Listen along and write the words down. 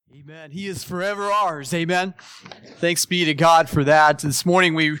Amen. He is forever ours. Amen. Thanks be to God for that. This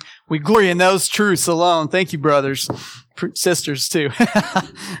morning we glory in those truths alone. Thank you, brothers, sisters too.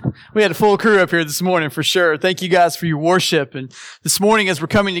 We had a full crew up here this morning for sure. Thank you guys for your worship. And this morning as we're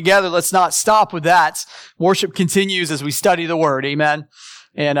coming together, let's not stop with that. Worship continues as we study the Word. Amen.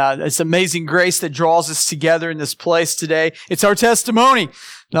 And it's amazing grace that draws us together in this place today. It's our testimony.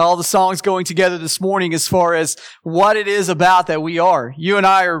 And all the songs going together this morning as far as what it is about that we are. You and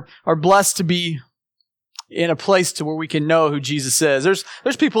I are blessed to be in a place to where we can know who Jesus is.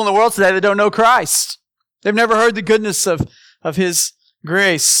 There's people in the world today that don't know Christ. They've never heard the goodness of His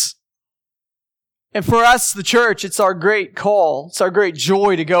grace. And for us, the church, it's our great call. It's our great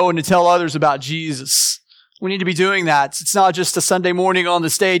joy to go and to tell others about Jesus. We need to be doing that. It's not just a Sunday morning on the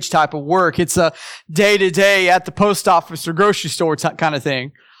stage type of work. It's a day-to-day at the post office or grocery store kind of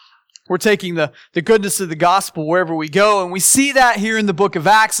thing. We're taking the goodness of the gospel wherever we go. And we see that here in the book of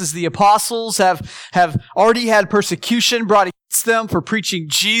Acts as the apostles have already had persecution brought against them for preaching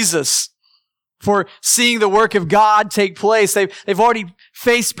Jesus, for seeing the work of God take place. They've already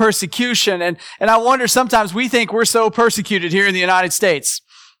faced persecution. And I wonder, sometimes we think we're so persecuted here in the United States.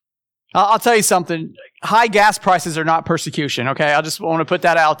 I'll tell you something. High gas prices are not persecution, okay? I just want to put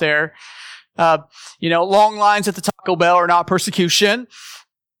that out there. Long lines at the Taco Bell are not persecution.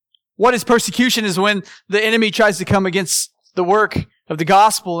 What is persecution is when the enemy tries to come against the work of the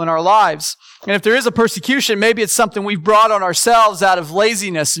gospel in our lives. And if there is a persecution, maybe it's something we've brought on ourselves out of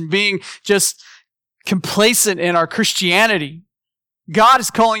laziness and being just complacent in our Christianity. God is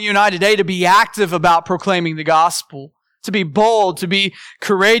calling you and I today to be active about proclaiming the gospel, to be bold, to be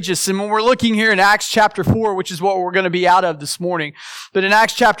courageous. And when we're looking here in Acts chapter 4, which is what we're going to be out of this morning, but in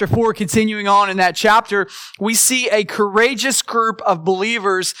Acts chapter 4, continuing on in that chapter, we see a courageous group of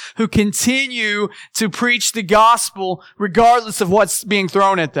believers who continue to preach the gospel regardless of what's being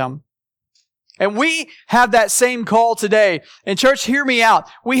thrown at them. And we have that same call today. And church, hear me out.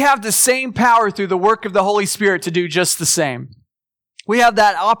 We have the same power through the work of the Holy Spirit to do just the same. We have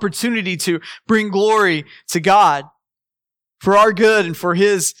that opportunity to bring glory to God, for our good and for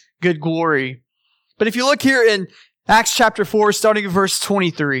His good glory. But if you look here in Acts chapter 4, starting at verse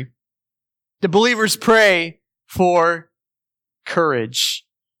 23, the believers pray for courage,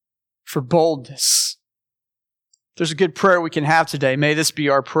 for boldness. There's a good prayer we can have today. May this be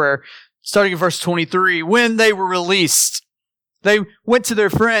our prayer. Starting at verse 23, when they were released, they went to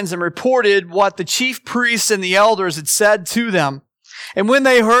their friends and reported what the chief priests and the elders had said to them. And when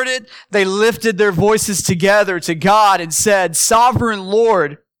they heard it, they lifted their voices together to God and said, Sovereign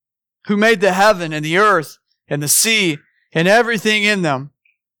Lord, who made the heaven and the earth and the sea and everything in them,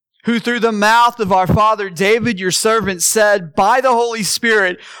 who through the mouth of our father David, your servant, said, by the Holy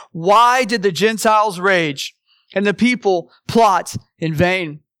Spirit, why did the Gentiles rage and the people plot in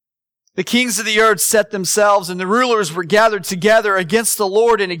vain? The kings of the earth set themselves, and the rulers were gathered together against the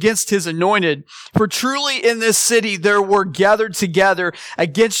Lord and against His anointed. For truly in this city there were gathered together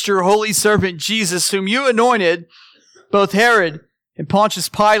against your holy servant Jesus, whom you anointed, both Herod and Pontius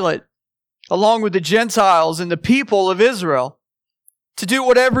Pilate, along with the Gentiles and the people of Israel, to do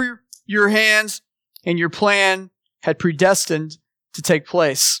whatever your hands and your plan had predestined to take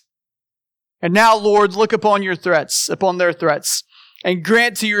place. And now, Lord, look upon their threats, and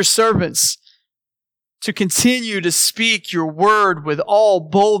grant to your servants to continue to speak your word with all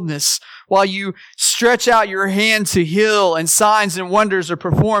boldness while you stretch out your hand to heal, and signs and wonders are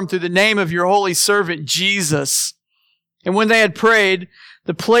performed through the name of your holy servant Jesus. And when they had prayed,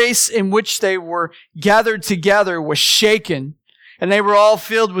 the place in which they were gathered together was shaken, and they were all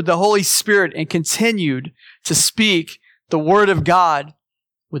filled with the Holy Spirit and continued to speak the word of God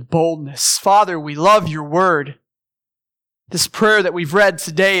with boldness. Father, we love your word. This prayer that we've read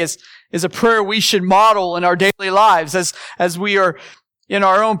today is a prayer we should model in our daily lives as we are in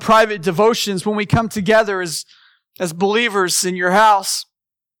our own private devotions, when we come together as believers in your house,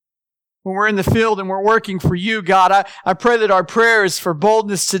 when we're in the field and we're working for you, God. I pray that our prayer is for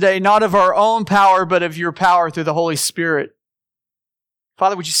boldness today, not of our own power, but of your power through the Holy Spirit.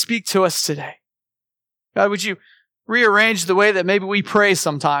 Father, would you speak to us today? God, would you rearrange the way that maybe we pray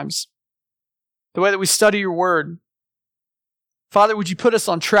sometimes, the way that we study your word? Father, would you put us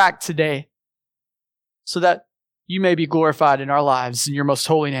on track today so that you may be glorified in our lives, in your most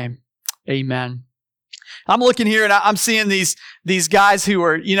holy name. Amen. I'm looking here and I'm seeing these guys who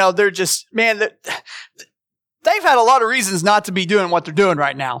are, they're just, man, they've had a lot of reasons not to be doing what they're doing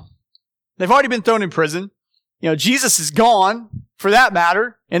right now. They've already been thrown in prison. Jesus is gone, for that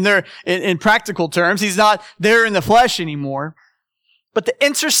matter, in practical terms. He's not there in the flesh anymore. But the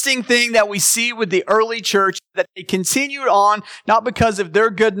interesting thing that we see with the early church that they continued on, not because of their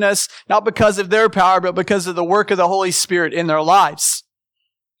goodness, not because of their power, but because of the work of the Holy Spirit in their lives.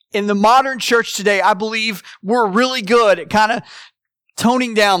 In the modern church today, I believe we're really good at kind of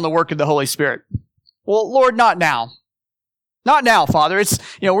toning down the work of the Holy Spirit. Well, Lord, not now. Not now, Father.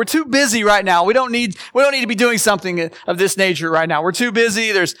 We're too busy right now. We don't need to be doing something of this nature right now. We're too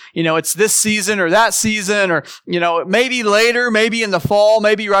busy. There's, it's this season or that season or, maybe later, maybe in the fall,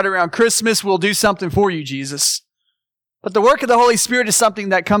 maybe right around Christmas, we'll do something for you, Jesus. But the work of the Holy Spirit is something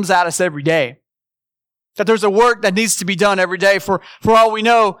that comes at us every day. That there's a work that needs to be done every day. For all we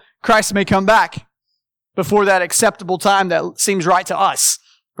know, Christ may come back before that acceptable time that seems right to us,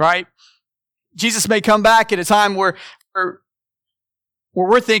 right? Jesus may come back at a time where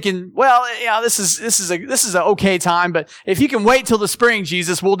we're thinking, well, this is an okay time, but if you can wait till the spring,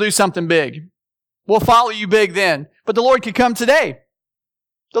 Jesus, we'll do something big. We'll follow you big then. But the Lord could come today.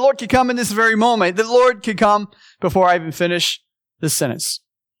 The Lord could come in this very moment. The Lord could come before I even finish this sentence.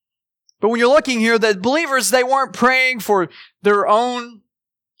 But when you're looking here, the believers, they weren't praying for their own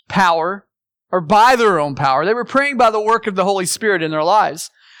power or by their own power. They were praying by the work of the Holy Spirit in their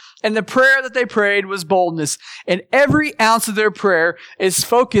lives. And the prayer that they prayed was boldness. And every ounce of their prayer is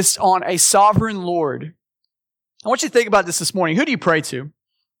focused on a sovereign Lord. I want you to think about this morning. Who do you pray to?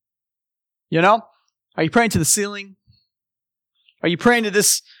 Are you praying to the ceiling? Are you praying to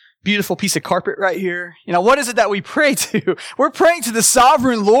this beautiful piece of carpet right here? What is it that we pray to? We're praying to the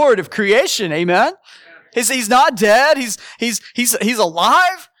sovereign Lord of creation. Amen? He's not dead. He's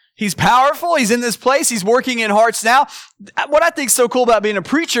alive. He's powerful. He's in this place. He's working in hearts now. What I think is so cool about being a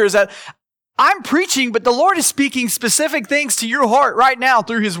preacher is that I'm preaching, but the Lord is speaking specific things to your heart right now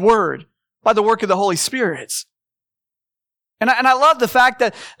through His Word by the work of the Holy Spirit. And I love the fact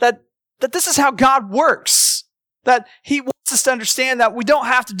that this is how God works. That He wants us to understand that we don't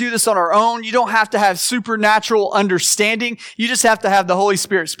have to do this on our own. You don't have to have supernatural understanding. You just have to have the Holy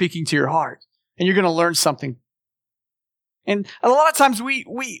Spirit speaking to your heart. And you're going to learn something. And a lot of times we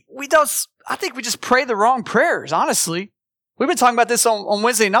don't, I think we just pray the wrong prayers, honestly. We've been talking about this on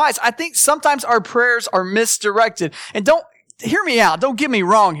Wednesday nights. I think sometimes our prayers are misdirected. And don't, hear me out. Don't get me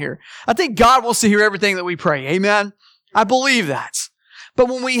wrong here. I think God wants to hear everything that we pray. Amen? I believe that. But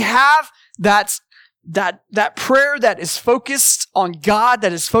when we have that prayer that is focused on God,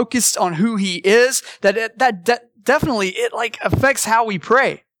 that is focused on who He is, that definitely it affects how we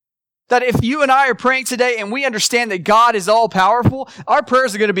pray. That if you and I are praying today and we understand that God is all powerful, our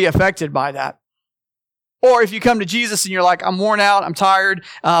prayers are going to be affected by that. Or if you come to Jesus and you're like, I'm worn out, I'm tired,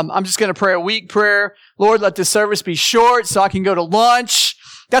 I'm just going to pray a weak prayer. Lord, let this service be short so I can go to lunch.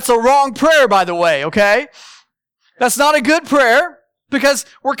 That's a wrong prayer, by the way, okay? That's not a good prayer because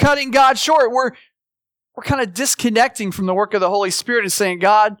we're cutting God short. We're kind of disconnecting from the work of the Holy Spirit and saying,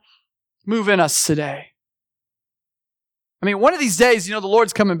 God, move in us today. I mean, one of these days, the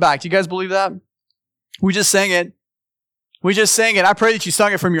Lord's coming back. Do you guys believe that? We just sang it. I pray that you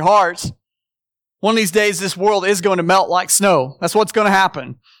sung it from your hearts. One of these days, this world is going to melt like snow. That's what's going to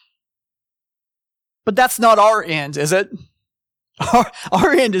happen. But that's not our end, is it?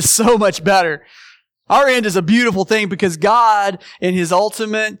 Our end is so much better. Our end is a beautiful thing because God, in His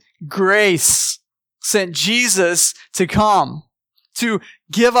ultimate grace, sent Jesus to come, to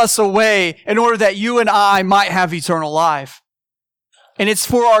give us a way in order that you and I might have eternal life. And it's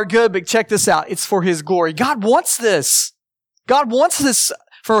for our good, but check this out. It's for His glory. God wants this. God wants this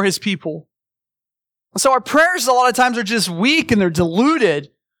for His people. So our prayers a lot of times are just weak and they're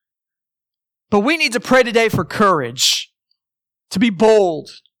diluted. But we need to pray today for courage, to be bold.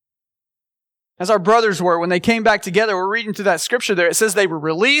 As our brothers were when they came back together, we're reading through that scripture there. It says they were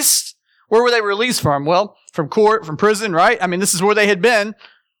released. Where were they released from? Well, from court, from prison, right? I mean, this is where they had been.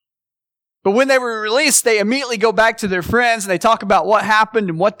 But when they were released, they immediately go back to their friends and they talk about what happened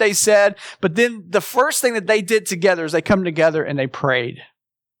and what they said. But then the first thing that they did together is they come together and they prayed.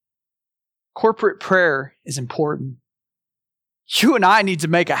 Corporate prayer is important. You and I need to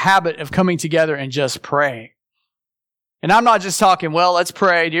make a habit of coming together and just praying. And I'm not just talking, well, let's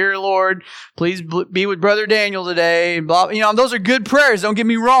pray. Dear Lord, please be with Brother Daniel today. Blah, those are good prayers. Don't get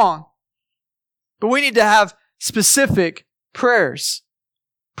me wrong. But we need to have specific prayers.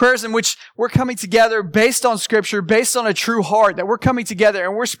 Prayers in which we're coming together based on Scripture, based on a true heart, that we're coming together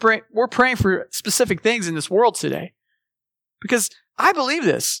and we're praying for specific things in this world today. Because I believe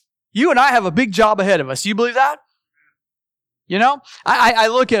this. You and I have a big job ahead of us. Do you believe that? I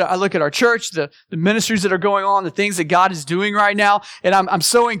look at our church, the ministries that are going on, the things that God is doing right now, and I'm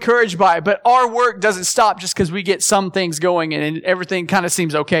so encouraged by it. But our work doesn't stop just because we get some things going and everything kind of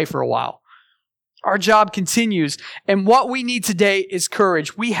seems okay for a while. Our job continues. And what we need today is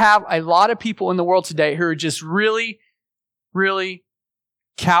courage. We have a lot of people in the world today who are just really, really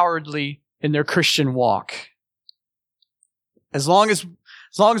cowardly in their Christian walk. As long as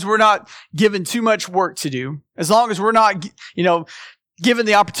we're not given too much work to do, as long as we're not, given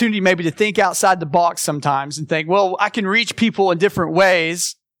the opportunity maybe to think outside the box sometimes and think, well, I can reach people in different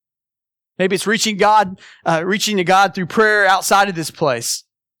ways. Maybe it's reaching to God through prayer outside of this place.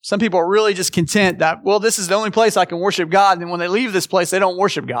 Some people are really just content that, well, this is the only place I can worship God. And then when they leave this place, they don't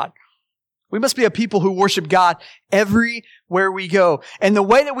worship God. We must be a people who worship God everywhere we go. And the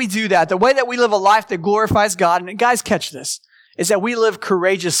way that we do that, the way that we live a life that glorifies God, and guys, catch this, is that we live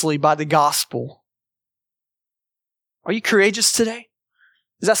courageously by the gospel. Are you courageous today?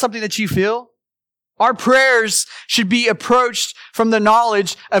 Is that something that you feel? Our prayers should be approached from the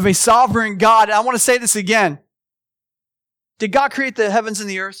knowledge of a sovereign God. And I want to say this again. Did God create the heavens and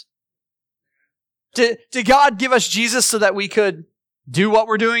the earth? Did God give us Jesus so that we could do what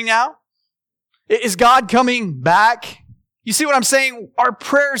we're doing now? Is God coming back? You see what I'm saying? Our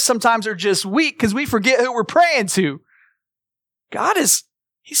prayers sometimes are just weak because we forget who we're praying to.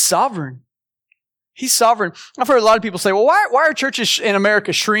 He's sovereign. He's sovereign. I've heard a lot of people say, well, why are churches in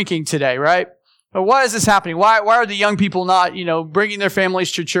America shrinking today, right? Or why is this happening? Why are the young people not, bringing their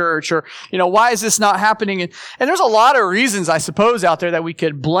families to church? Or, why is this not happening? And there's a lot of reasons, I suppose, out there that we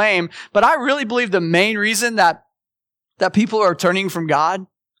could blame. But I really believe the main reason that people are turning from God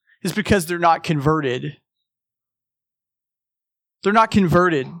is because they're not converted. They're not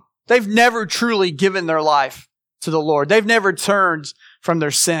converted. They've never truly given their life to the Lord. They've never turned from their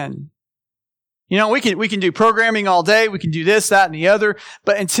sin. We can do programming all day. We can do this, that, and the other.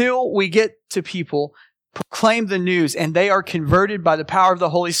 But until we get to people, proclaim the news, and they are converted by the power of the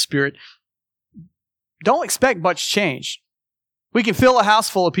Holy Spirit, don't expect much change. We can fill a house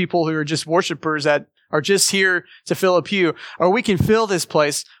full of people who are just worshipers that are just here to fill a pew. Or we can fill this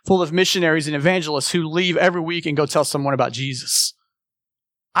place full of missionaries and evangelists who leave every week and go tell someone about Jesus.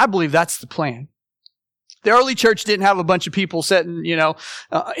 I believe that's the plan. The early church didn't have a bunch of people sitting,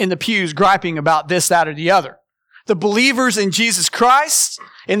 in the pews griping about this, that, or the other. The believers in Jesus Christ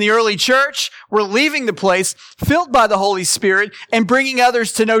in the early church were leaving the place filled by the Holy Spirit and bringing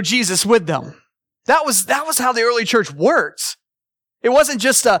others to know Jesus with them. That was how the early church worked. It wasn't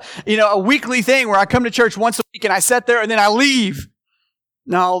just a weekly thing where I come to church once a week and I sit there and then I leave.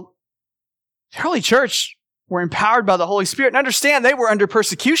 No, the early church were empowered by the Holy Spirit. And understand, they were under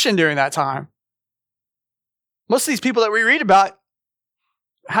persecution during that time. Most of these people that we read about,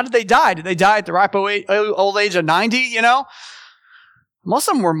 how did they die? Did they die at the ripe old age of 90, Most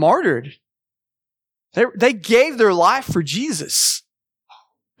of them were martyred. They gave their life for Jesus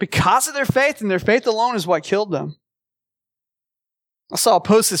because of their faith, and their faith alone is what killed them. I saw a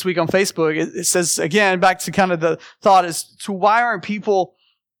post this week on Facebook. It says, again, back to kind of the thought as to why aren't people,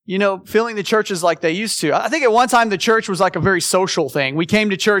 filling the churches like they used to? I think at one time the church was like a very social thing. We came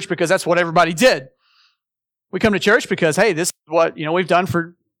to church because that's what everybody did. We come to church because, hey, this is what, we've done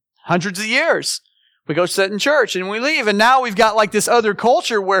for hundreds of years. We go sit in church and we leave. And now we've got like this other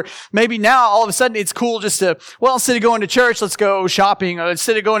culture where maybe now all of a sudden it's cool just to, well, instead of going to church, let's go shopping. Or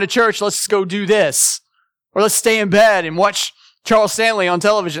instead of going to church, let's go do this. Or let's stay in bed and watch Charles Stanley on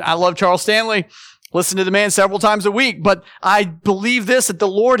television. I love Charles Stanley. Listen to the man several times a week. But I believe this, that the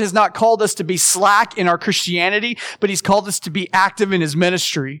Lord has not called us to be slack in our Christianity, but He's called us to be active in His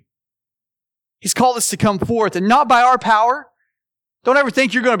ministry. He's called us to come forth, and not by our power. Don't ever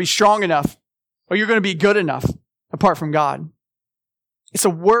think you're going to be strong enough or you're going to be good enough apart from God. It's a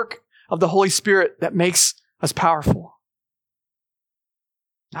work of the Holy Spirit that makes us powerful.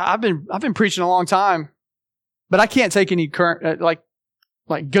 I've been preaching a long time, but I can't take any current like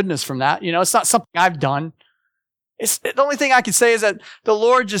goodness from that. It's not something I've done. The only thing I can say is that the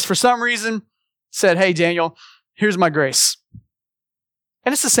Lord just for some reason said, "Hey, Daniel, here's my grace."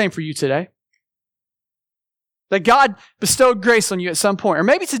 And it's the same for you today. That God bestowed grace on you at some point. Or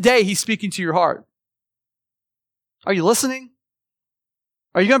maybe today He's speaking to your heart. Are you listening?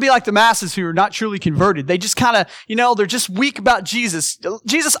 Are you going to be like the masses who are not truly converted? They just kind of, they're just weak about Jesus.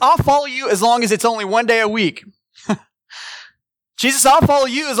 Jesus, I'll follow you as long as it's only one day a week. Jesus, I'll follow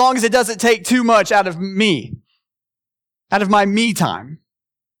you as long as it doesn't take too much out of me. Out of my me time.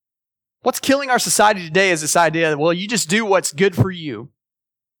 What's killing our society today is this idea that, well, you just do what's good for you.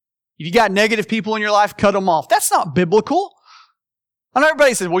 If you got negative people in your life, cut them off. That's not biblical. I know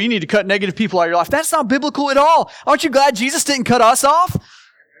everybody says, well, you need to cut negative people out of your life. That's not biblical at all. Aren't you glad Jesus didn't cut us off?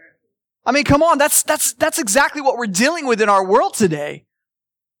 I mean, come on. That's exactly what we're dealing with in our world today.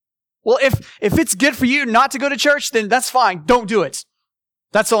 Well, if it's good for you not to go to church, then that's fine. Don't do it.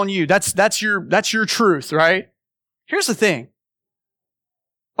 That's on you. That's your truth, right? Here's the thing.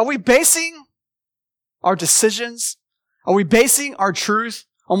 Are we basing our decisions? Are we basing our truth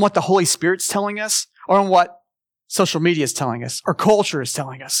on what the Holy Spirit's telling us or on what social media is telling us or culture is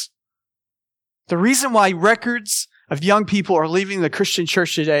telling us? The reason why records of young people are leaving the Christian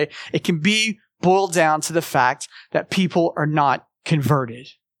church today, it can be boiled down to the fact that people are not converted.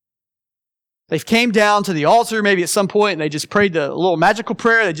 They came down to the altar maybe at some point and they just prayed the little magical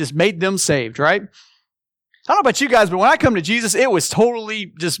prayer that just made them saved, right? I don't know about you guys, but when I come to Jesus, it was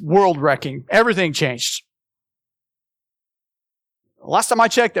totally just world-wrecking. Everything changed. Last time I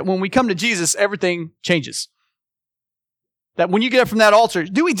checked, that when we come to Jesus, everything changes. That when you get up from that altar,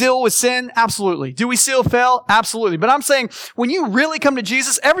 do we deal with sin? Absolutely. Do we still fail? Absolutely. But I'm saying, when you really come to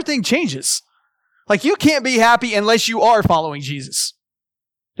Jesus, everything changes. Like, you can't be happy unless you are following Jesus.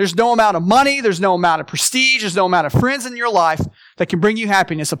 There's no amount of money, there's no amount of prestige, there's no amount of friends in your life that can bring you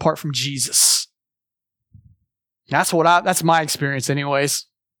happiness apart from Jesus. That's my experience anyways.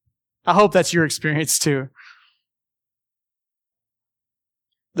 I hope that's your experience too.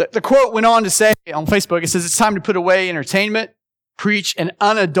 The quote went on to say on Facebook, it says, it's time to put away entertainment, preach an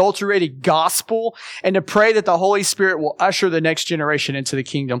unadulterated gospel, and to pray that the Holy Spirit will usher the next generation into the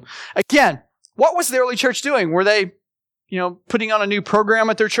kingdom. Again, what was the early church doing? Were they, putting on a new program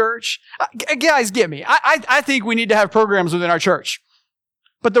at their church? Guys, get me. I think we need to have programs within our church.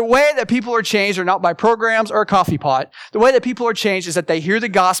 But the way that people are changed are not by programs or a coffee pot. The way that people are changed is that they hear the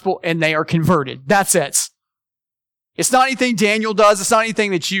gospel and they are converted. That's it. It's not anything Daniel does. It's not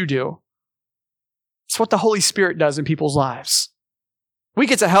anything that you do. It's what the Holy Spirit does in people's lives. We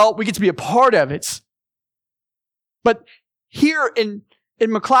get to help. We get to be a part of it. But here in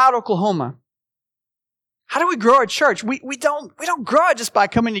McLeod, Oklahoma, how do we grow our church? We don't grow it just by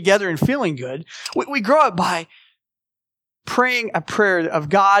coming together and feeling good. We grow it by praying a prayer of,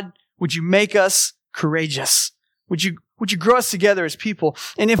 God, would you make us courageous? Would you grow us together as people?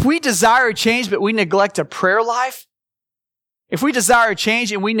 And if we desire a change, but we neglect a prayer life, if we desire a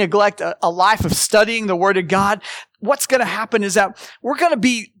change and we neglect a life of studying the Word of God, what's going to happen is that we're going to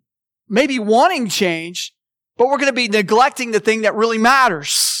be maybe wanting change, but we're going to be neglecting the thing that really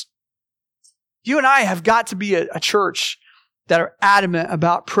matters. You and I have got to be a church that are adamant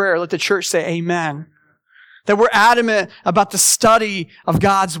about prayer. Let the church say amen. That we're adamant about the study of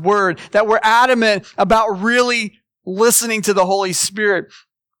God's Word. That we're adamant about really listening to the Holy Spirit.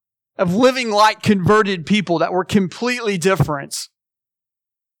 Of living like converted people. That we're completely different.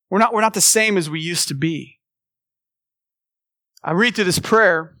 We're not the same as we used to be. I read through this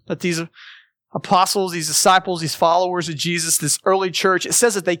prayer that these apostles, these disciples, these followers of Jesus, this early church, it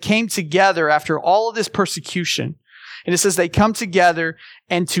says that they came together after all of this persecution. And it says they come together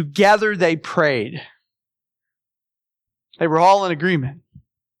and together they prayed. They were all in agreement.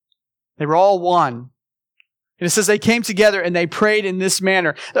 They were all one. And it says they came together and they prayed in this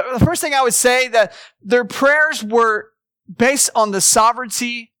manner. The first thing I would say, that their prayers were based on the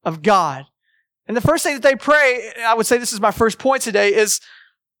sovereignty of God. And the first thing that they pray, I would say this is my first point today, is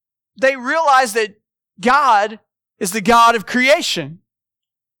they realize that God is the God of creation.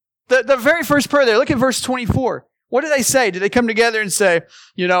 The very first prayer there, look at verse 24. What do they say? Do they come together and say,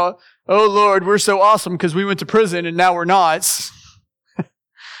 oh Lord, we're so awesome because we went to prison and now we're not.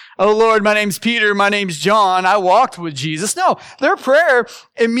 Oh Lord, my name's Peter, my name's John, I walked with Jesus. No, their prayer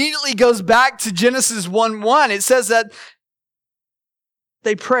immediately goes back to Genesis 1:1. It says that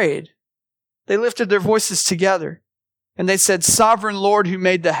they prayed. They lifted their voices together. And they said, Sovereign Lord who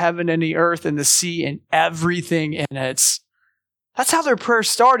made the heaven and the earth and the sea and everything in it. That's how their prayer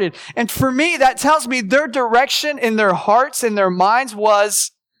started. And for me, that tells me their direction in their hearts and their minds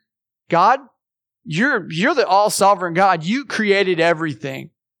was, God, you're the all-sovereign God. You created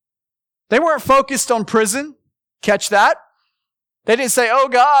everything. They weren't focused on prison. Catch that? They didn't say, oh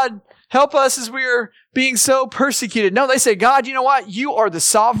God, help us as we are being so persecuted. No, they say, God, you know what? You are the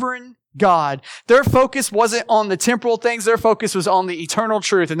sovereign God. Their focus wasn't on the temporal things. Their focus was on the eternal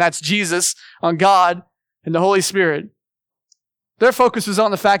truth, and that's Jesus, on God, and the Holy Spirit. Their focus was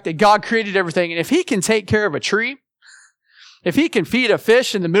on the fact that God created everything, and if He can take care of a tree, if He can feed a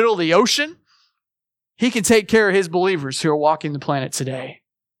fish in the middle of the ocean, He can take care of His believers who are walking the planet today.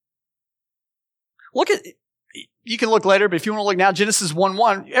 You can look later, but if you want to look now, Genesis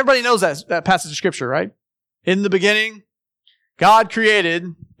 1:1, everybody knows that passage of Scripture, right? In the beginning, God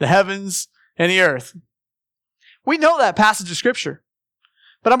created the heavens and the earth. We know that passage of Scripture.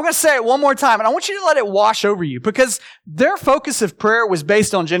 But I'm going to say it one more time, and I want you to let it wash over you, because their focus of prayer was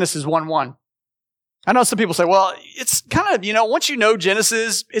based on Genesis 1:1. I know some people say, well, it's kind of, once you know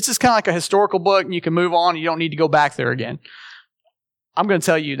Genesis, it's just kind of like a historical book, and you can move on, and you don't need to go back there again. I'm going to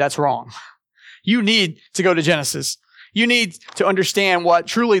tell you that's wrong. You need to go to Genesis. You need to understand what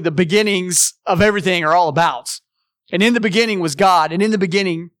truly the beginnings of everything are all about. And in the beginning was God, and in the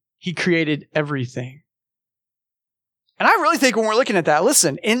beginning, He created everything. And I really think when we're looking at that,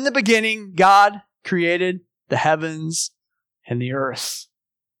 listen, in the beginning, God created the heavens and the earth.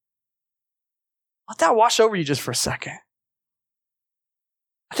 Let that wash over you just for a second.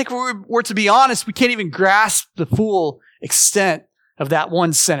 I think if we're to be honest, we can't even grasp the full extent of that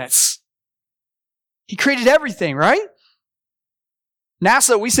one sentence. He created everything, right?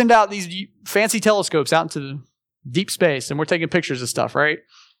 NASA, we send out these fancy telescopes out into deep space, and we're taking pictures of stuff, right?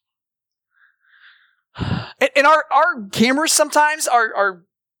 And our cameras sometimes, our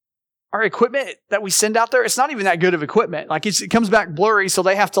equipment that we send out there, it's not even that good of equipment. Like it comes back blurry, so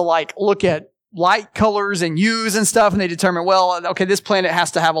they have to like look at light colors and hues and stuff, and they determine, well, okay, this planet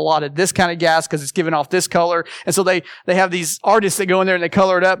has to have a lot of this kind of gas because it's giving off this color. And so they have these artists that go in there and they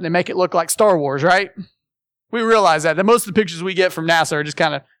color it up and they make it look like Star Wars, right? We realize that most of the pictures we get from NASA are just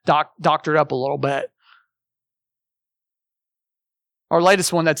kind of doctored up a little bit. Our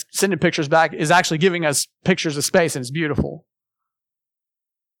latest one that's sending pictures back is actually giving us pictures of space, and it's beautiful.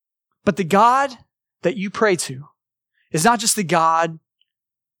 But the God that you pray to is not just the God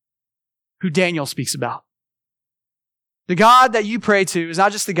who Daniel speaks about. The God that you pray to is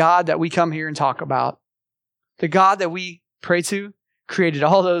not just the God that we come here and talk about. The God that we pray to created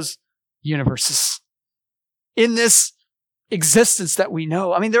all those universes. In this existence that we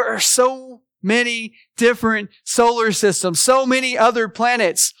know. I mean, there are so many different solar systems, so many other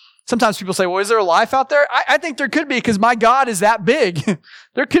planets. Sometimes people say, well, is there life out there? I think there could be because my God is that big.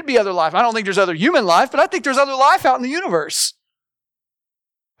 There could be other life. I don't think there's other human life, but I think there's other life out in the universe.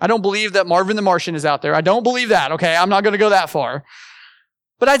 I don't believe that Marvin the Martian is out there. I don't believe that, okay? I'm not going to go that far.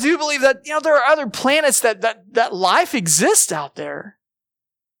 But I do believe that, there are other planets that life exists out there.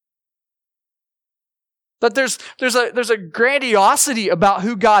 That there's a grandiosity about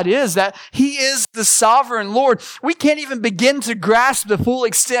who God is, that He is the sovereign Lord. We can't even begin to grasp the full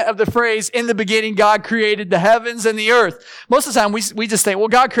extent of the phrase, in the beginning, God created the heavens and the earth. Most of the time, we just think, well,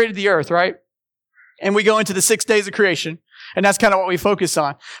 God created the earth, right? And we go into the 6 days of creation, and that's kind of what we focus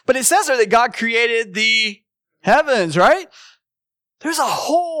on. But it says there that God created the heavens, right? There's a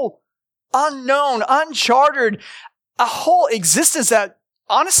whole unknown, uncharted, a whole existence that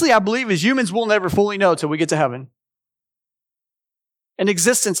honestly, I believe as humans, we'll never fully know till we get to heaven. An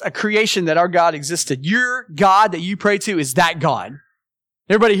existence, a creation that our God existed. Your God that you pray to is that God.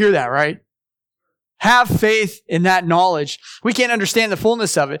 Everybody hear that, right? Have faith in that knowledge. We can't understand the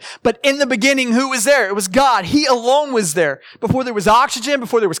fullness of it. But in the beginning, who was there? It was God. He alone was there. Before there was oxygen,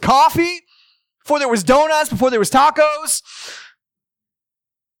 before there was coffee, before there was donuts, before there was tacos,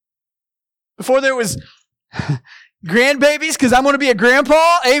 before there was grandbabies, because I'm going to be a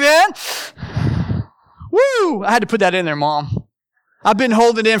grandpa. Amen. Woo! I had to put that in there, Mom. I've been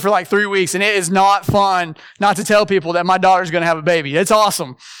holding it in for like 3 weeks, and it is not fun not to tell people that my daughter's going to have a baby. It's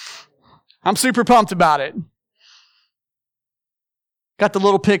awesome. I'm super pumped about it. Got the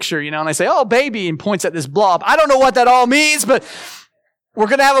little picture, and they say, oh, baby, and points at this blob. I don't know what that all means, but we're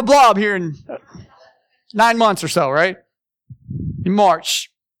going to have a blob here in 9 months or so, right? In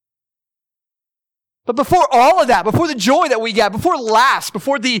March. But before all of that, before the joy that we got, before laughs,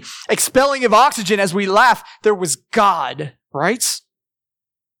 before the expelling of oxygen as we laugh, there was God, right?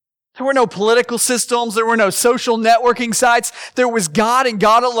 There were no political systems. There were no social networking sites. There was God and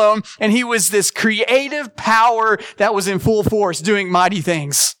God alone, and He was this creative power that was in full force doing mighty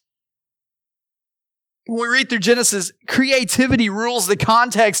things. When we read through Genesis, creativity rules the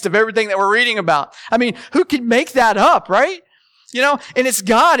context of everything that we're reading about. I mean, who could make that up, right? And it's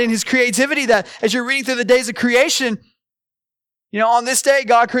God and His creativity that as you're reading through the days of creation, on this day,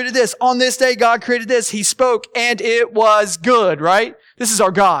 God created this. On this day, God created this. He spoke and it was good, right? This is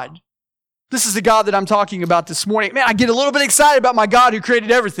our God. This is the God that I'm talking about this morning. Man, I get a little bit excited about my God who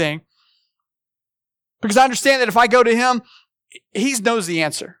created everything because I understand that if I go to Him, He knows the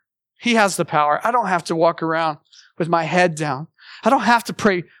answer. He has the power. I don't have to walk around with my head down. I don't have to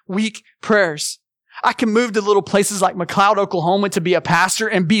pray weak prayers. I can move to little places like McLeod, Oklahoma to be a pastor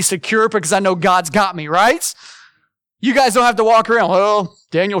and be secure because I know God's got me, right? You guys don't have to walk around. Well,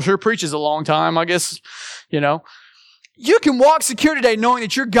 Daniel sure preaches a long time, I guess, You can walk secure today knowing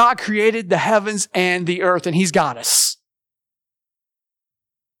that your God created the heavens and the earth and He's got us.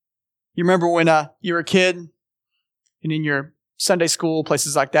 You remember when you were a kid and in your Sunday school,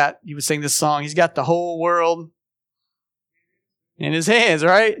 places like that, you would sing this song, He's got the whole world in His hands,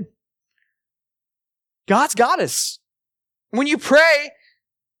 right? God's got us. When you pray,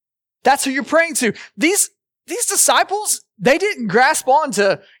 that's who you're praying to. These these disciples, they didn't grasp on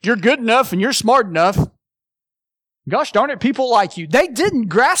to, you're good enough and you're smart enough. Gosh darn it, people like you. They didn't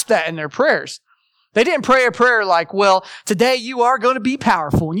grasp that in their prayers. They didn't pray a prayer like, well, today you are going to be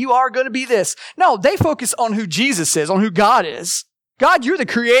powerful and you are going to be this. No, they focus on who Jesus is, on who God is. God, you're the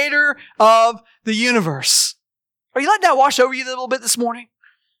creator of the universe. Are you letting that wash over you a little bit this morning?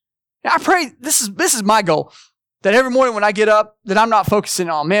 I pray, this is my goal, that every morning when I get up, that I'm not focusing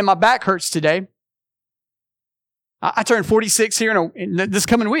on, man, my back hurts today. I turned 46 here in this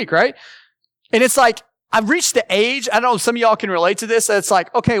coming week, right? And it's like, I've reached the age, I don't know if some of y'all can relate to this, it's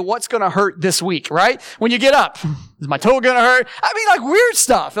like, okay, what's going to hurt this week, right? When you get up, is my toe going to hurt? I mean, like weird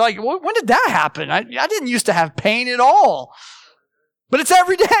stuff. Like, when did that happen? I didn't used to have pain at all. But it's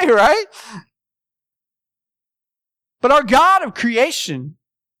every day, right? But our God of creation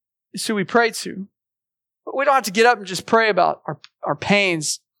is who we pray to. But we don't have to get up and just pray about our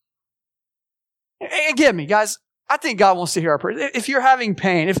pains. And get me, guys. I think God wants to hear our prayer. If you're having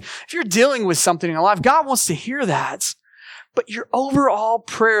pain, if you're dealing with something in your life, God wants to hear that. But your overall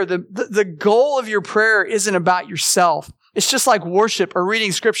prayer, the goal of your prayer isn't about yourself. It's just like worship or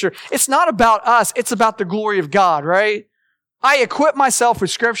reading scripture. It's not about us. It's about the glory of God, right? I equip myself with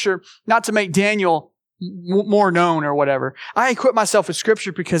scripture not to make Daniel more known or whatever. I equip myself with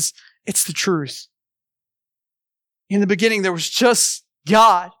scripture because it's the truth. In the beginning, there was just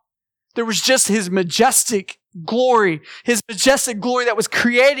God. There was just his majestic glory, his majestic glory that was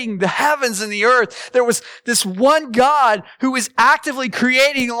creating the heavens and the earth. There was this one God who was actively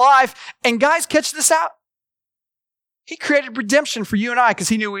creating life. And guys, catch this out. He created redemption for you and I because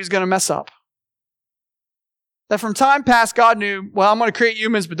he knew we was going to mess up. That from time past, God knew, well, I'm going to create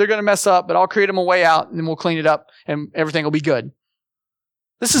humans, but they're going to mess up, but I'll create them a way out and then we'll clean it up and everything will be good.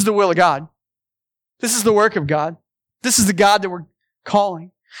 This is the will of God. This is the work of God. This is the God that we're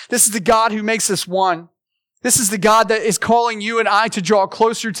calling. This is the God who makes us one. This is the God that is calling you and I to draw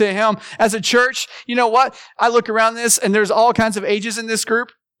closer to him. As a church, you know what? I look around this and there's all kinds of ages in this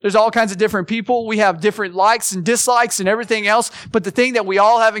group. There's all kinds of different people. We have different likes and dislikes and everything else. But the thing that we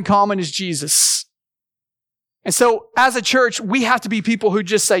all have in common is Jesus. And so as a church, we have to be people who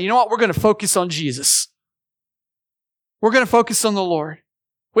just say, you know what? We're going to focus on Jesus. We're going to focus on the Lord.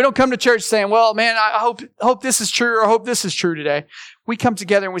 We don't come to church saying, well, man, I hope this is true or I hope this is true today. We come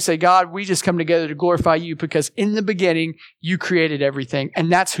together and we say, God, we just come together to glorify you because in the beginning, you created everything and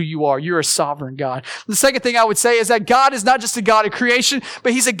that's who you are. You're a sovereign God. The second thing I would say is that God is not just a God of creation,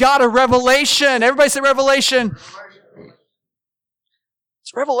 but he's a God of revelation. Everybody say revelation.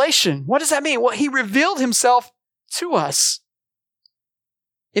 It's revelation. What does that mean? Well, he revealed himself to us.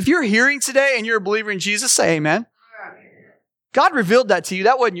 If you're hearing today and you're a believer in Jesus, say amen. God revealed that to you.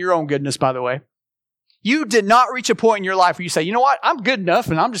 That wasn't your own goodness, by the way. You did not reach a point in your life where you say, you know what? I'm good enough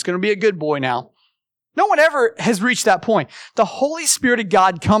and I'm just going to be a good boy now. No one ever has reached that point. The Holy Spirit of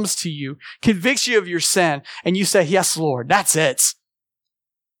God comes to you, convicts you of your sin, and you say, yes, Lord, that's it.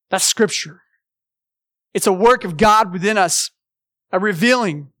 That's scripture. It's a work of God within us, a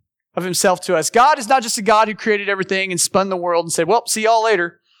revealing of himself to us. God is not just a God who created everything and spun the world and said, well, see y'all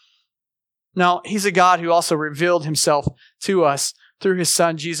later. No, he's a God who also revealed himself to us through his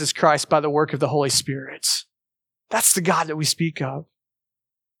son, Jesus Christ, by the work of the Holy Spirit. That's the God that we speak of.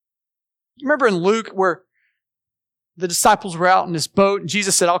 You remember in Luke where the disciples were out in this boat and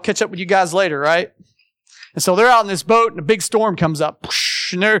Jesus said, I'll catch up with you guys later, right? And so they're out in this boat and a big storm comes up.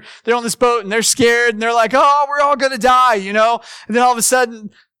 And they're on this boat and they're scared and they're like, oh, we're all going to die, you know? And then all of a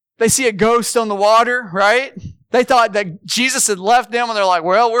sudden they see a ghost on the water, right? They thought that Jesus had left them and they're like,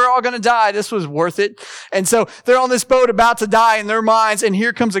 well, we're all going to die. This was worth it. And so they're on this boat about to die in their minds. And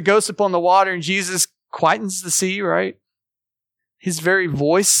here comes a ghost upon the water and Jesus quietens the sea, right? His very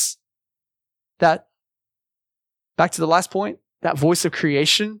voice, that, back to the last point, that voice of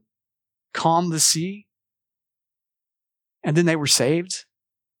creation calmed the sea. And then they were saved.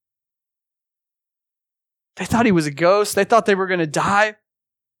 They thought he was a ghost. They thought they were going to die.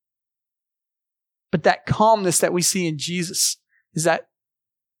 But that calmness that we see in Jesus is that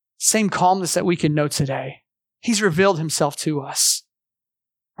same calmness that we can know today. He's revealed himself to us.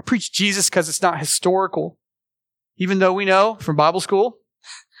 I preach Jesus because it's not historical. Even though we know from Bible school,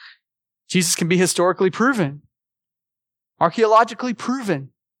 Jesus can be historically proven, archaeologically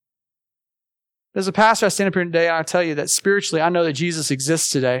proven. As a pastor, I stand up here today and I tell you that spiritually, I know that Jesus exists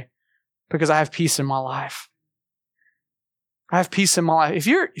today because I have peace in my life. I have peace in my life. If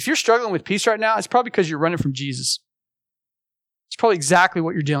you're struggling with peace right now, it's probably because you're running from Jesus. It's probably exactly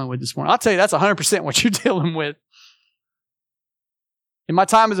what you're dealing with this morning. I'll tell you, that's 100% what you're dealing with. In my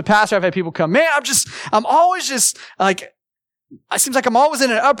time as a pastor, I've had people come, man, I'm always just like it seems like I'm always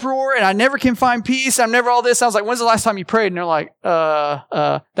in an uproar and I never can find peace. I'm never all this. I was like, when's the last time you prayed? And they're like,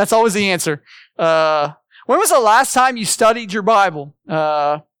 that's always the answer. When was the last time you studied your Bible?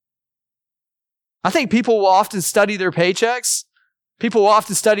 I think people will often study their paychecks. People will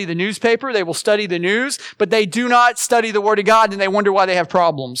often study the newspaper. They will study the news, but they do not study the Word of God, and they wonder why they have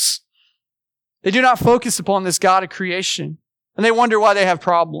problems. They do not focus upon this God of creation, and they wonder why they have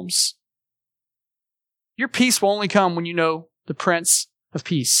problems. Your peace will only come when you know the Prince of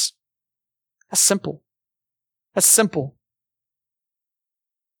Peace. That's simple. That's simple.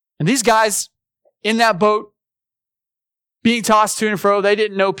 And these guys in that boat, being tossed to and fro, they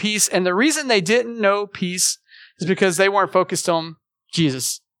didn't know peace. And the reason they didn't know peace is because they weren't focused on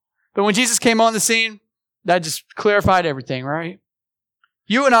Jesus. But when Jesus came on the scene, that just clarified everything, right?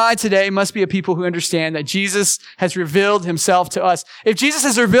 You and I today must be a people who understand that Jesus has revealed himself to us. If Jesus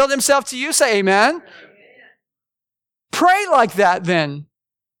has revealed himself to you, say amen. Pray like that then.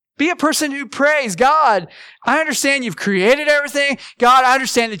 Be a person who prays. God, I understand you've created everything. God, I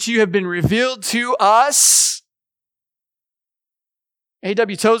understand that you have been revealed to us.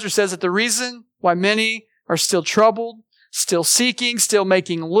 A.W. Tozer says that the reason why many are still troubled, still seeking, still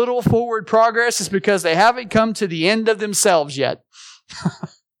making little forward progress is because they haven't come to the end of themselves yet.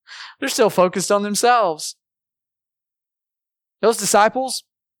 They're still focused on themselves. Those disciples,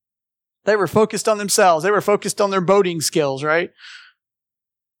 they were focused on themselves. They were focused on their boating skills, right?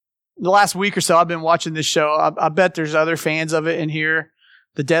 The last week or so, I've been watching this show. I bet there's other fans of it in here.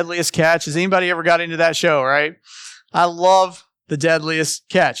 The Deadliest Catch. Has anybody ever got into that show, right? I love The Deadliest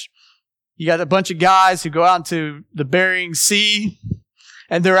Catch. You got a bunch of guys who go out into the Bering Sea,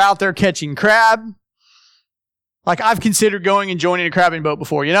 and they're out there catching crab. Like, I've considered going and joining a crabbing boat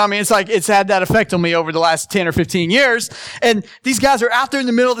before. You know what I mean? It's like, it's had that effect on me over the last 10 or 15 years. And these guys are out there in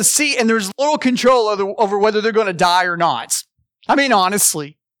the middle of the sea, and there's little control over whether they're going to die or not. I mean,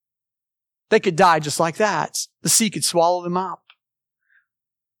 honestly, they could die just like that. The sea could swallow them up.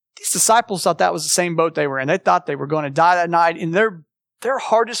 These disciples thought that was the same boat they were in. They thought they were going to die that night, and their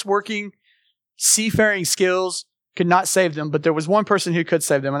hardest working seafaring skills could not save them, but there was one person who could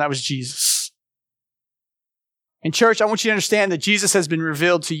save them, and that was Jesus. And church, I want you to understand that Jesus has been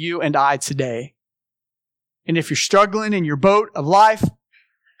revealed to you and I today. And if you're struggling in your boat of life,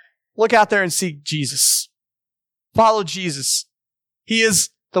 look out there and seek Jesus. Follow Jesus. He is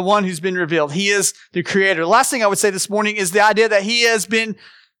the one who's been revealed. He is the creator. The last thing I would say this morning is the idea that he has been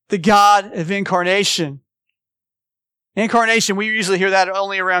the God of incarnation. Incarnation, we usually hear that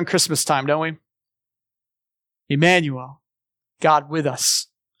only around Christmas time, don't we? Emmanuel, God with us.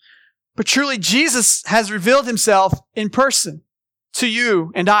 But truly, Jesus has revealed himself in person to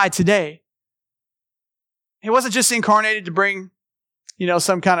you and I today. He wasn't just incarnated to bring,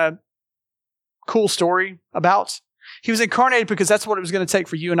 some kind of cool story about. He was incarnated because that's what it was going to take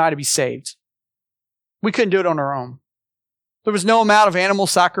for you and I to be saved. We couldn't do it on our own. There was no amount of animal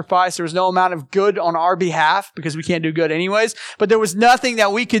sacrifice. There was no amount of good on our behalf because we can't do good anyways. But there was nothing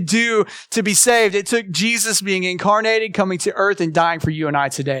that we could do to be saved. It took Jesus being incarnated, coming to earth, and dying for you and I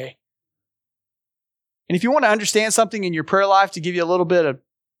today. And if you want to understand something in your prayer life to give you a little bit of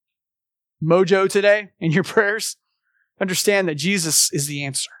mojo today in your prayers, understand that Jesus is the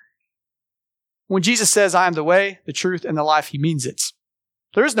answer. When Jesus says, I am the way, the truth, and the life, he means it.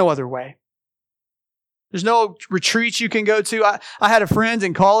 There is no other way. There's no retreat you can go to. I had a friend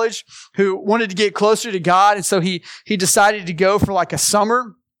in college who wanted to get closer to God, and so he decided to go for like a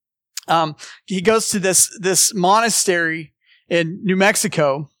summer. He goes to this monastery in New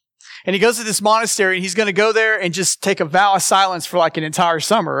Mexico. And he goes to this monastery, and he's going to go there and just take a vow of silence for like an entire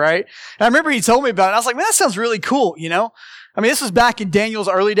summer, right? And I remember he told me about it. And I was like, man, that sounds really cool, I mean, this was back in Daniel's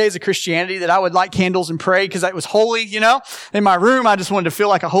early days of Christianity that I would light candles and pray because it was holy, In my room, I just wanted to feel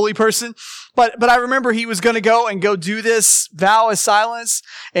like a holy person. But I remember he was going to go do this vow of silence,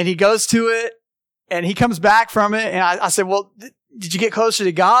 and he goes to it, and he comes back from it. And I said, well, did you get closer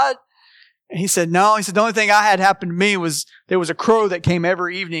to God? And he said, no. He said, the only thing I had happen to me was there was a crow that came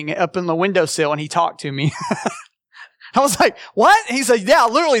every evening up in the windowsill, and he talked to me. I was like, what? And he said, yeah,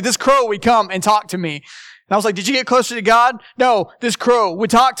 literally this crow would come and talk to me. And I was like, did you get closer to God? No, this crow would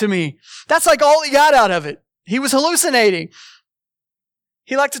talk to me. That's like all he got out of it. He was hallucinating.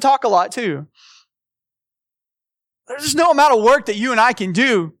 He liked to talk a lot too. There's no amount of work that you and I can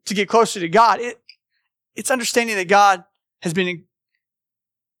do to get closer to God. It's understanding that God has been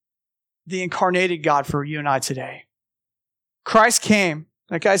the incarnated God for you and I today. Christ came.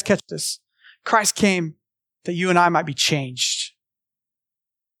 Now, guys, catch this. Christ came that you and I might be changed.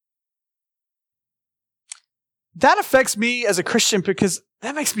 That affects me as a Christian because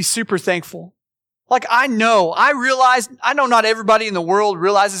that makes me super thankful. Like I know not everybody in the world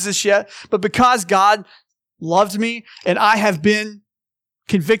realizes this yet, but because God loved me and I have been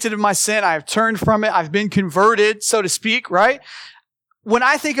convicted of my sin, I have turned from it, I've been converted, so to speak, right? When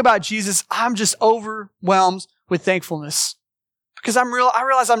I think about Jesus, I'm just overwhelmed with thankfulness because I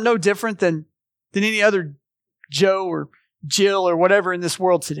realize I'm no different than any other Joe or Jill or whatever in this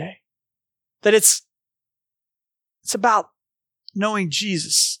world today. That it's about knowing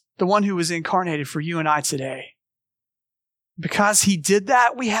Jesus, the one who was incarnated for you and I today. Because he did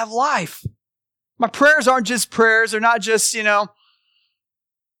that, we have life. My prayers aren't just prayers. They're not just,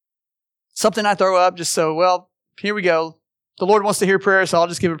 something I throw up just so, well, here we go. The Lord wants to hear prayer, so I'll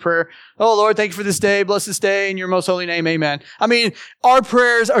just give a prayer. Oh, Lord, thank you for this day. Bless this day in your most holy name. Amen. I mean, our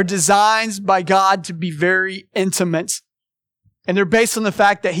prayers are designed by God to be very intimate. And they're based on the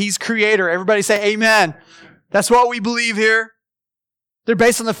fact that he's creator. Everybody say amen. That's what we believe here. They're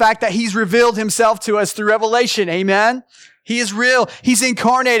based on the fact that he's revealed himself to us through revelation. Amen. He is real. He's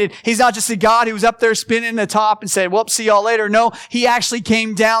incarnated. He's not just a God who was up there spinning the top and said, well, see y'all later. No, he actually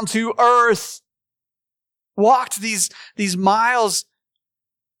came down to earth, walked these miles.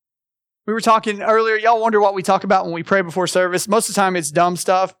 We were talking earlier. Y'all wonder what we talk about when we pray before service. Most of the time it's dumb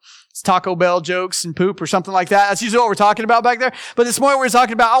stuff. It's Taco Bell jokes and poop or something like that. That's usually what we're talking about back there. But this morning we're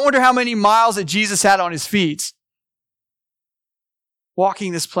talking about, I wonder how many miles that Jesus had on his feet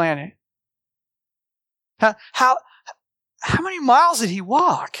walking this planet. How many miles did he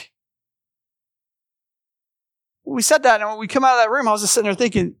walk? When we said that, and when we come out of that room, I was just sitting there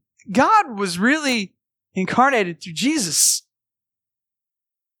thinking, God was really incarnated through Jesus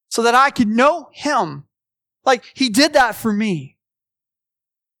so that I could know him. Like, he did that for me.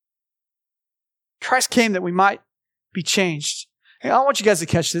 Christ came that we might be changed. Hey, I want you guys to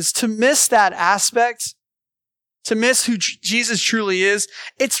catch this. To miss that aspect, to miss who Jesus truly is,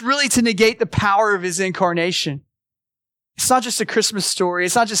 it's really to negate the power of his incarnation. It's not just a Christmas story.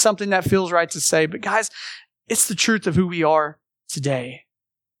 It's not just something that feels right to say. But guys, it's the truth of who we are today.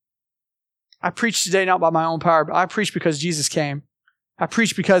 I preach today not by my own power, but I preach because Jesus came. I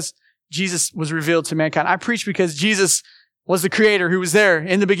preach because Jesus was revealed to mankind. I preach because Jesus was the creator who was there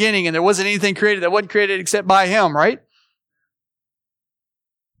in the beginning, and there wasn't anything created that wasn't created except by him, right?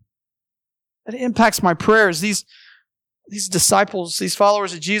 That impacts my prayers. These disciples, these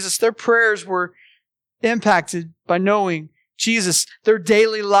followers of Jesus, their prayers were impacted by knowing Jesus. Their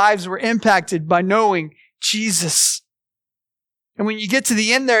daily lives were impacted by knowing Jesus. And when you get to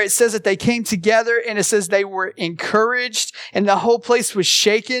the end there, it says that they came together and it says they were encouraged and the whole place was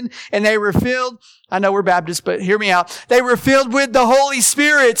shaken and they were filled. I know we're Baptists, but hear me out. They were filled with the Holy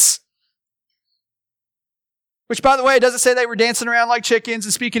Spirit. Which, by the way, it doesn't say they were dancing around like chickens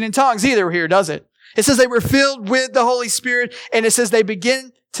and speaking in tongues either here, does it? It says they were filled with the Holy Spirit, and it says they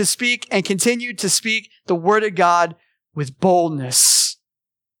begin to speak and continue to speak the word of God with boldness.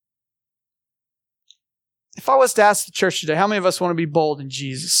 If I was to ask the church today, how many of us want to be bold in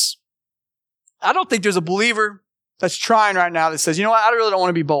Jesus? I don't think there's a believer that's trying right now that says, you know what, I really don't want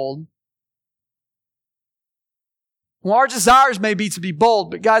to be bold. Well, our desires may be to be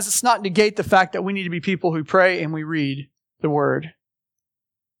bold, but guys, let's not negate the fact that we need to be people who pray and we read the word.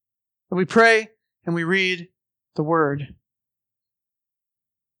 And we pray and we read the word.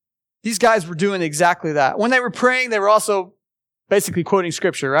 These guys were doing exactly that. When they were praying, they were also basically quoting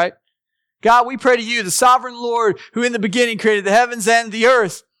scripture, right? God, we pray to you, the sovereign Lord, who in the beginning created the heavens and the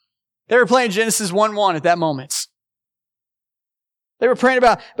earth. They were playing Genesis 1:1 at that moment. They were praying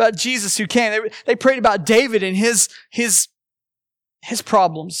about Jesus who came. They prayed about David and his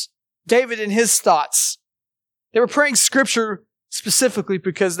problems. David and his thoughts. They were praying scripture specifically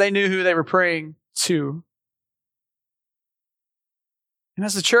because they knew who they were praying to. And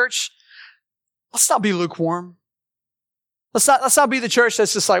as a church, let's not be lukewarm. Let's not be the church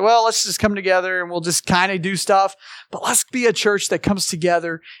that's just like, well, let's just come together and we'll just kind of do stuff. But let's be a church that comes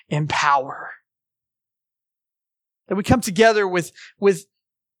together in power. That we come together with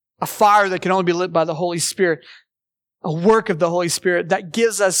a fire that can only be lit by the Holy Spirit. A work of the Holy Spirit that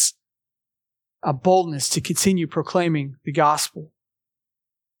gives us a boldness to continue proclaiming the gospel.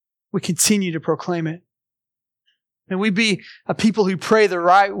 We continue to proclaim it. And we be a people who pray the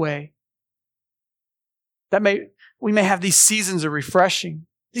right way. We may have these seasons of refreshing.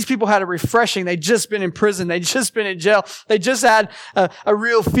 These people had a refreshing. They'd just been in prison. They'd just been in jail. They just had a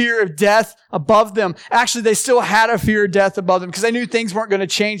real fear of death above them. Actually, they still had a fear of death above them because they knew things weren't going to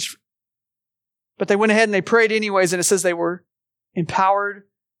change. But they went ahead and they prayed anyways, and it says they were empowered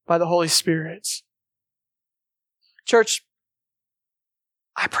by the Holy Spirit. Church,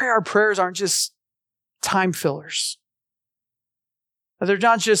 I pray our prayers aren't just time fillers. They're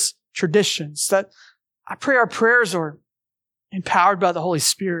not just traditions. That I pray our prayers are empowered by the Holy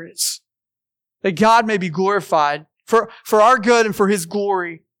Spirit. That God may be glorified for our good and for His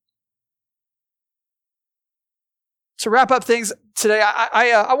glory. To wrap up things today,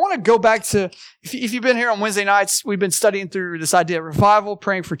 I want to go back to, if you've been here on Wednesday nights, we've been studying through this idea of revival,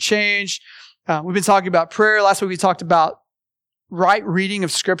 praying for change. We've been talking about prayer. Last week we talked about right reading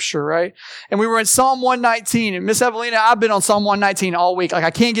of Scripture, right? And we were in Psalm 119. And Miss Evelina, I've been on Psalm 119 all week. Like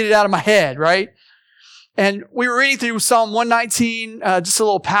I can't get it out of my head, right? And we were reading through Psalm 119, just a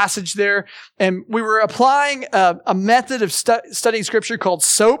little passage there. And we were applying a method of studying Scripture called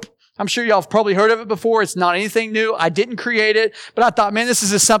SOAP. I'm sure y'all have probably heard of it before. It's not anything new. I didn't create it, but I thought, man, this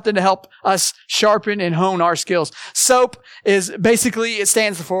is just something to help us sharpen and hone our skills. SOAP is basically, it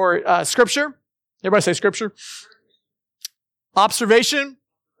stands for Scripture. Everybody say Scripture. Observation,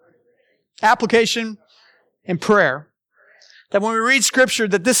 application, and prayer. That when we read Scripture,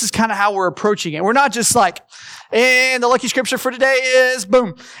 that this is kind of how we're approaching it. We're not just like, and the lucky Scripture for today is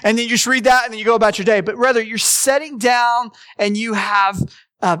boom. And then you just read that and then you go about your day. But rather, you're setting down and you have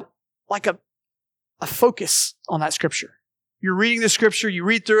like a focus on that Scripture. You're reading the Scripture, you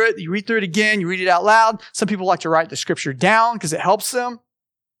read through it again, you read it out loud. Some people like to write the Scripture down because it helps them.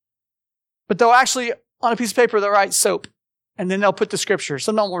 But they'll actually, on a piece of paper, they'll write SOAP. And then they'll put the Scripture.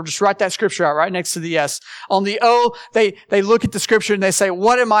 Sometimes we'll just write that Scripture out right next to the S. On the O, they look at the Scripture and they say,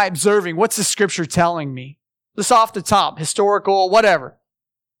 what am I observing? What's the Scripture telling me? Just off the top, historical, whatever.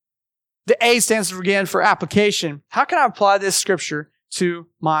 The A stands again for application. How can I apply this Scripture to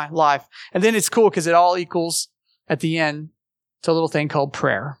my life? And then it's cool because it all equals at the end to a little thing called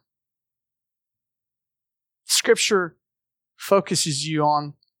prayer. Scripture focuses you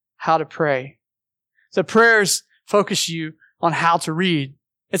on how to pray. The prayers focus you on how to read.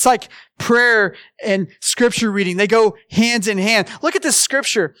 It's like prayer and Scripture reading. They go hand in hand. Look at this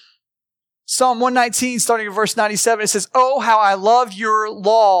Scripture. Psalm 119, starting at verse 97, it says, "Oh, how I love your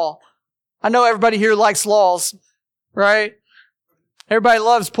law." I know everybody here likes laws, right? Everybody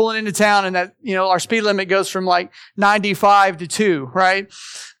loves pulling into town and that, our speed limit goes from like 95 to 2, right?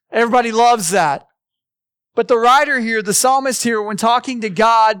 Everybody loves that. But the writer here, the psalmist here, when talking to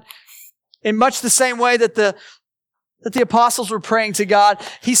God in much the same way that the apostles were praying to God,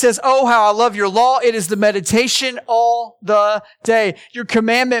 he says, "Oh, how I love your law. It is the meditation all the day. Your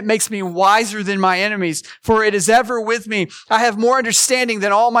commandment makes me wiser than my enemies, for it is ever with me. I have more understanding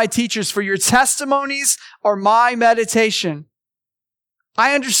than all my teachers, for your testimonies are my meditation.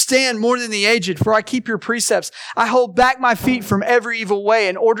 I understand more than the aged, for I keep your precepts. I hold back my feet from every evil way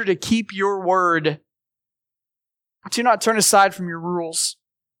in order to keep your word. Do not turn aside from your rules,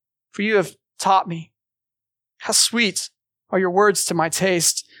 for you have taught me. How sweet are your words to my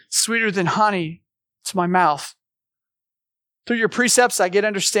taste, sweeter than honey to my mouth. Through your precepts I get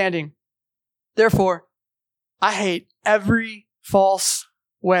understanding. Therefore, I hate every false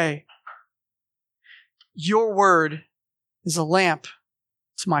way. Your word is a lamp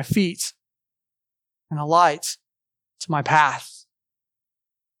to my feet and a light to my path."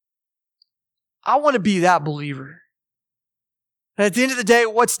 I want to be that believer. And at the end of the day,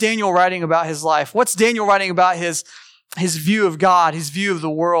 what's Daniel writing about his life? What's Daniel writing about his view of God, his view of the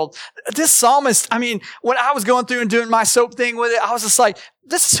world? This psalmist, when I was going through and doing my SOAP thing with it, I was just like,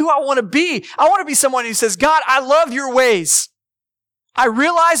 this is who I want to be. I want to be someone who says, "God, I love your ways. I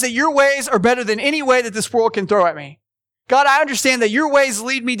realize that your ways are better than any way that this world can throw at me. God, I understand that your ways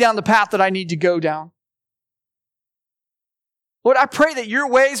lead me down the path that I need to go down. Lord, I pray that your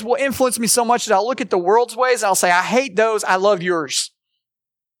ways will influence me so much that I'll look at the world's ways and I'll say, I hate those, I love yours.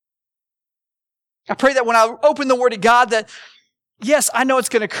 I pray that when I open the Word of God that, yes, I know it's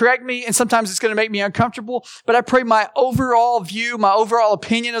going to correct me and sometimes it's going to make me uncomfortable, but I pray my overall view, my overall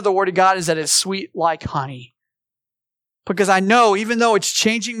opinion of the Word of God is that it's sweet like honey. Because I know, even though it's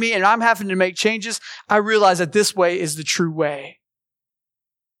changing me and I'm having to make changes, I realize that this way is the true way.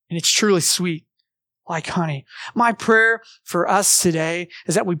 And it's truly sweet like honey. My prayer for us today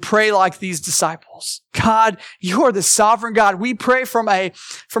is that we pray like these disciples. God, you are the sovereign God. We pray from a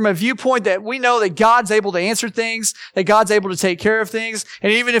viewpoint that we know that God's able to answer things, that God's able to take care of things.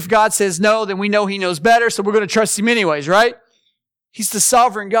 And even if God says no, then we know He knows better, so we're going to trust Him anyways, right? He's the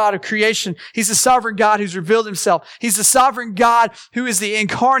sovereign God of creation. He's the sovereign God who's revealed Himself. He's the sovereign God who is the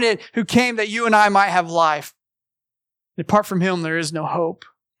incarnate who came that you and I might have life. And apart from Him, there is no hope.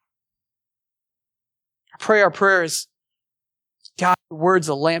 I pray our prayers, God, your word's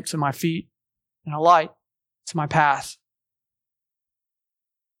a lamp to my feet and a light to my path.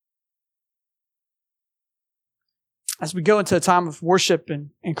 As we go into a time of worship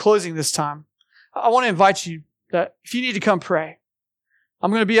and closing this time, I want to invite you that if you need to come pray,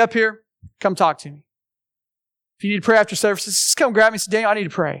 I'm going to be up here. Come talk to me. If you need to pray after services, just come grab me and say, Daniel, I need to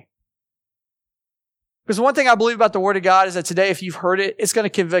pray. Because one thing I believe about the Word of God is that today, if you've heard it, it's going to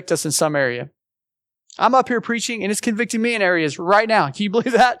convict us in some area. I'm up here preaching, and it's convicting me in areas right now. Can you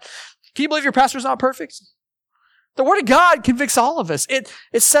believe that? Can you believe your pastor's not perfect? The Word of God convicts all of us. It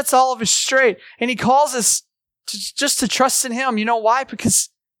sets all of us straight. And He calls us just to trust in Him. You know why? Because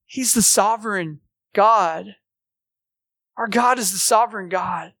He's the sovereign God. Our God is the sovereign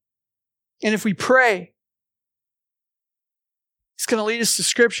God. And if we pray, it's going to lead us to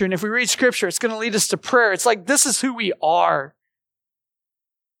Scripture. And if we read Scripture, it's going to lead us to prayer. It's like, this is who we are.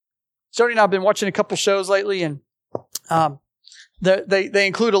 Jody and I have been watching a couple shows lately, and they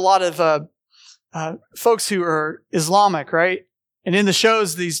include a lot of folks who are Islamic, right? And in the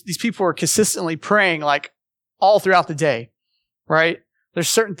shows, these people are consistently praying like all throughout the day, right? There's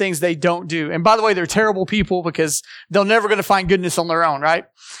certain things they don't do. And by the way, they're terrible people because they're never going to find goodness on their own, right?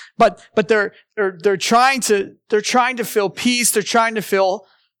 But they're trying to feel peace. They're trying to feel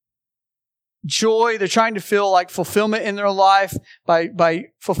joy. They're trying to feel like fulfillment in their life by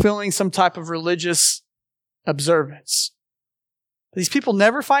fulfilling some type of religious observance. These people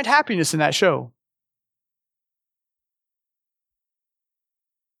never find happiness in that show.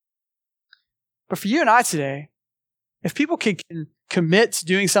 But for you and I today, if people can commit to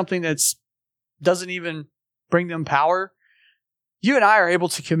doing something that doesn't even bring them power, you and I are able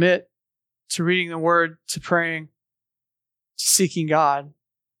to commit to reading the Word, to praying, to seeking God,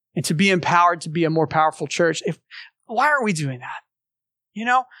 and to be empowered to be a more powerful church. Why aren't we doing that? You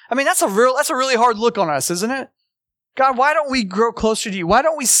know? I mean, that's a really hard look on us, isn't it? God, why don't we grow closer to you? Why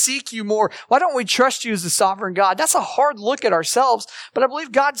don't we seek you more? Why don't we trust you as the sovereign God? That's a hard look at ourselves, but I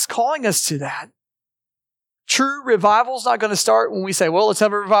believe God's calling us to that. True revival is not going to start when we say, well, let's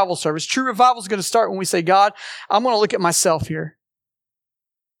have a revival service. True revival is going to start when we say, God, I'm going to look at myself here.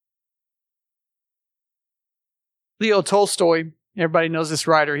 Leo Tolstoy, everybody knows this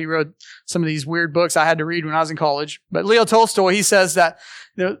writer. He wrote some of these weird books I had to read when I was in college. But Leo Tolstoy, he says that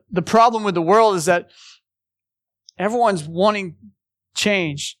the problem with the world is that everyone's wanting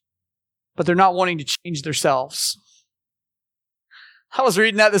change, but they're not wanting to change themselves. I was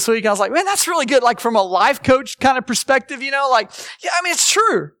reading that this week. And I was like, man, that's really good. Like from a life coach kind of perspective, you know, like, yeah, I mean, it's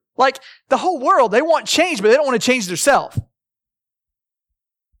true. Like the whole world, they want change, but they don't want to change themselves.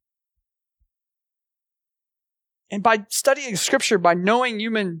 And by studying Scripture, by knowing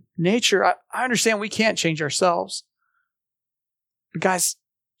human nature, I understand we can't change ourselves. But guys,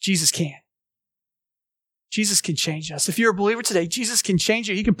 Jesus can. Jesus can change us. If you're a believer today, Jesus can change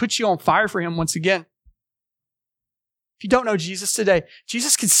you. He can put you on fire for Him once again. If you don't know Jesus today,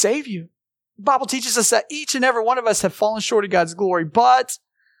 Jesus can save you. The Bible teaches us that each and every one of us have fallen short of God's glory, but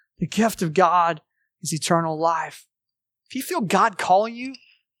the gift of God is eternal life. If you feel God calling you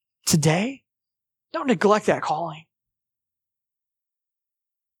today, don't neglect that calling.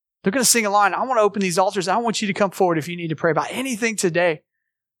 They're going to sing a line. I want to open these altars. I want you to come forward if you need to pray about anything today.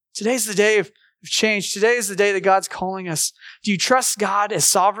 Today's the day of change. Today is the day that God's calling us. Do you trust God as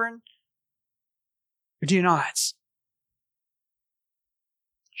sovereign? Or do you not?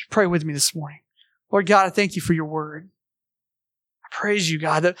 Pray with me this morning. Lord God, I thank you for your word. I praise you,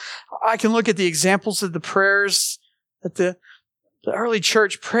 God, that I can look at the examples of the prayers that the early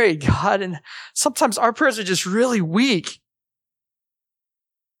church prayed, God, and sometimes our prayers are just really weak.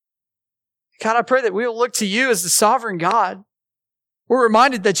 God, I pray that we will look to you as the sovereign God. We're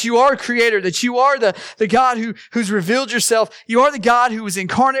reminded that you are creator, that you are the God who's revealed yourself. You are the God who was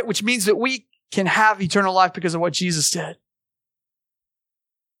incarnate, which means that we can have eternal life because of what Jesus did.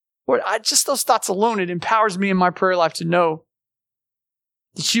 Lord, just those thoughts alone, it empowers me in my prayer life to know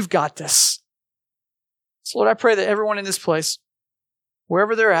that you've got this. So Lord, I pray that everyone in this place,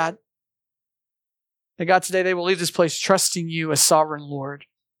 wherever they're at, that God, today they will leave this place trusting you as sovereign Lord.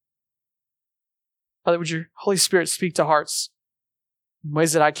 Father, would your Holy Spirit speak to hearts in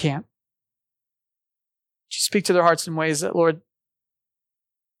ways that I can't? Would you speak to their hearts in ways that, Lord,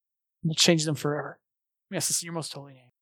 will change them forever? Yes, this is your most holy name.